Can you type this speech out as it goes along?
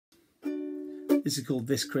This is called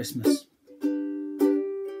This Christmas.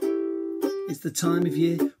 It's the time of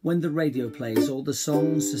year when the radio plays all the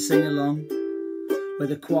songs to sing along, where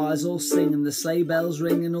the choirs all sing and the sleigh bells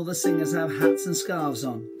ring and all the singers have hats and scarves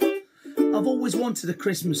on. I've always wanted a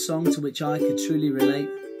Christmas song to which I could truly relate,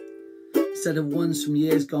 instead of ones from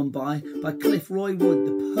years gone by Cliff Roy Wood,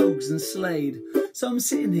 the Pogues and Slade. So I'm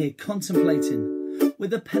sitting here contemplating,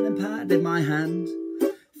 with a pen and pad in my hand,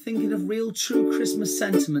 thinking of real true Christmas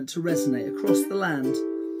sentiment to resonate across the land.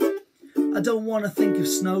 I don't want to think of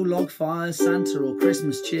snow, log fires, Santa or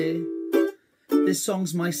Christmas cheer. This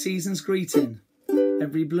song's my season's greeting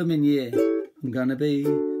every blooming year. I'm gonna be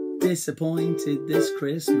disappointed this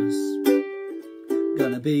Christmas.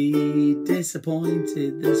 Gonna be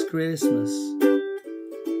disappointed this Christmas.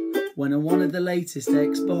 When I wanted the latest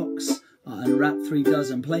Xbox, I unwrapped 3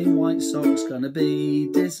 dozen plain white socks. Gonna be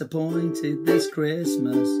disappointed this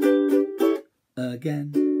Christmas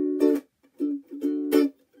again.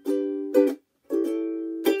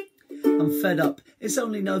 I'm fed up, it's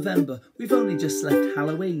only November, we've only just left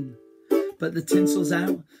Halloween. But the tinsel's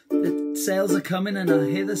out, the sales are coming and I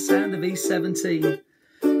hear the sound of E17.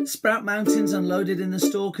 Sprout Mountains unloaded in the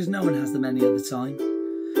store cause no one has them any other time.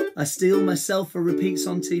 I steel myself for repeats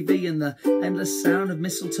on TV and the endless sound of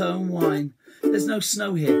mistletoe and wine. There's no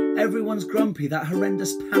snow here, everyone's grumpy, that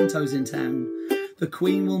horrendous panto's in town. The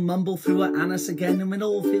Queen will mumble through her anus again and we'll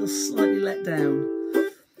all feel slightly let down.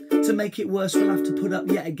 To make it worse, we'll have to put up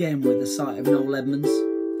yet again with the sight of Noel Edmonds.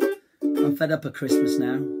 I'm fed up of Christmas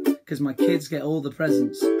now, cause my kids get all the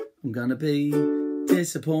presents. I'm gonna be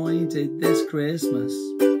disappointed this Christmas.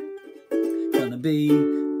 Gonna be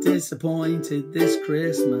disappointed this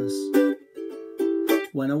Christmas.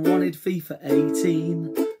 When I wanted FIFA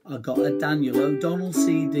 18, I got a Daniel O'Donnell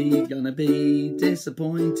CD. Gonna be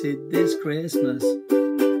disappointed this Christmas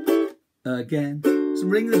again. So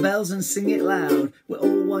ring the bells and sing it loud. We're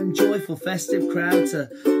all one joyful festive crowd to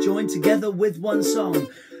join together with one song.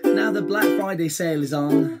 Now the Black Friday sale is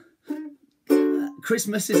on.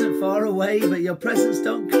 Christmas isn't far away, but your presents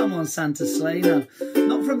don't come on Santa's sleigh. No,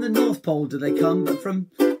 not from the North Pole do they come, but from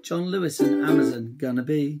John Lewis and Amazon. Gonna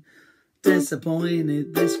be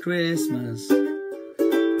disappointed this Christmas.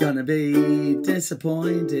 Gonna be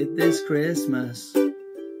disappointed this Christmas.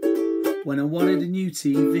 When I wanted a new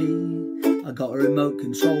TV, I got a remote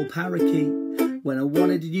control parakeet. When I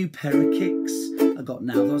wanted a new pair of kicks, I got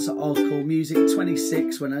Now That's Hardcore Music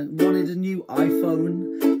 26. When I wanted a new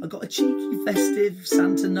iPhone, I got a cheeky festive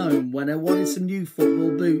Santa gnome. When I wanted some new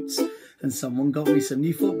football boots, and someone got me some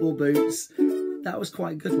new football boots. That was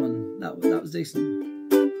quite a good one. That was decent.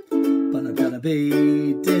 But I'm gonna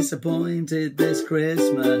be disappointed this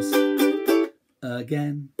Christmas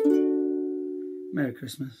again. Merry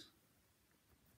Christmas.